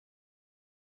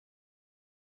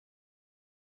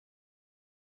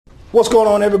What's going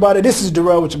on, everybody? This is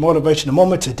Durell with your Motivational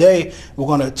Moment. Today, we're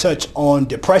going to touch on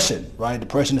depression, right?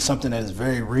 Depression is something that is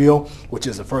very real, which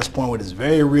is the first point, which is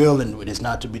very real and it is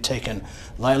not to be taken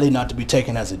lightly, not to be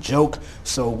taken as a joke.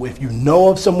 So if you know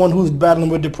of someone who's battling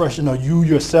with depression, or you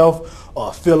yourself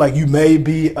feel like you may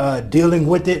be dealing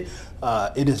with it,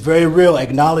 it is very real.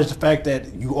 Acknowledge the fact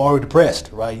that you are depressed,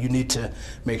 right? You need to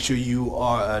make sure you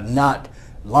are not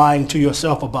lying to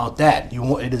yourself about that.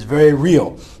 It is very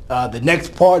real. The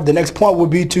next point would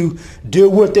be to deal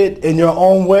with it in your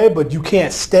own way, but you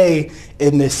can't stay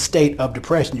in this state of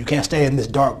depression. You can't stay in this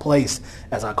dark place,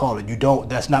 as I call it.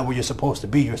 That's not where you're supposed to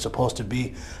be. You're supposed to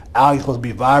be out. You're supposed to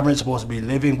be vibrant, supposed to be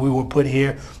living. We were put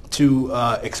here to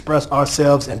express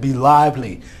ourselves and be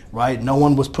lively, right? No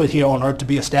one was put here on earth to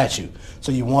be a statue.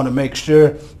 So you want to make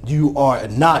sure you are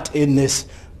not in this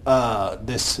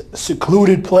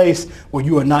secluded place where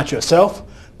you are not yourself,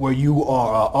 where you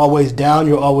are always down,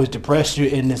 you're always depressed,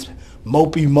 you're in this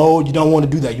mopey mode. You don't want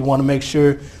to do that. You want to make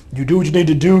sure you do what you need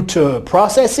to do to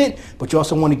process it, but you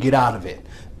also want to get out of it.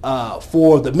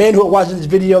 For the men who are watching this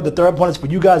video, the third point is for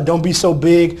you guys: don't be so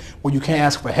big where you can't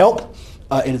ask for help.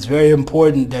 It is very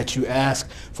important that you ask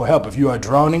for help. If you are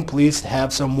drowning, please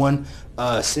have someone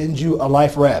send you a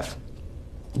life raft.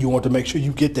 You want to make sure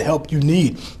you get the help you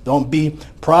need.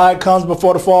 Pride comes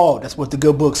before the fall. That's what the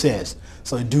good book says.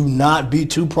 So do not be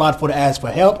too prideful to ask for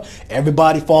help.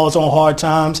 Everybody falls on hard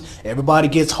times. Everybody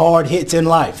gets hard hits in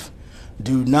life.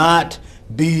 Do not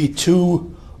be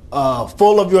too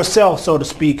full of yourself, so to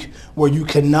speak, where you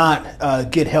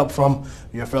cannot get help from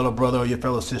your fellow brother or your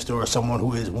fellow sister or someone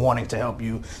who is wanting to help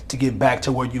you to get back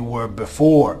to where you were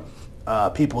before.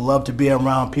 People love to be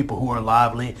around people who are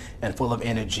lively and full of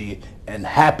energy and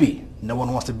happy. No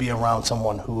one wants to be around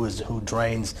someone who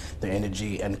drains their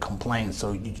energy and complains.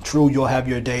 So you'll have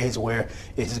your days where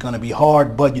it's going to be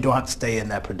hard, but you don't have to stay in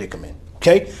that predicament.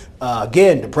 Okay?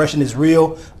 Again, depression is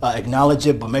real. Acknowledge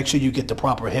it, but make sure you get the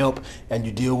proper help and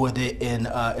you deal with it in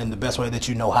the best way that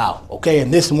you know how. Okay?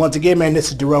 And once again, man, this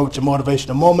is Durell with your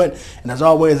Motivational Moment. And as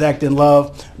always, act in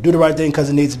love. Do the right thing because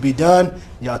it needs to be done.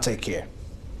 Y'all take care.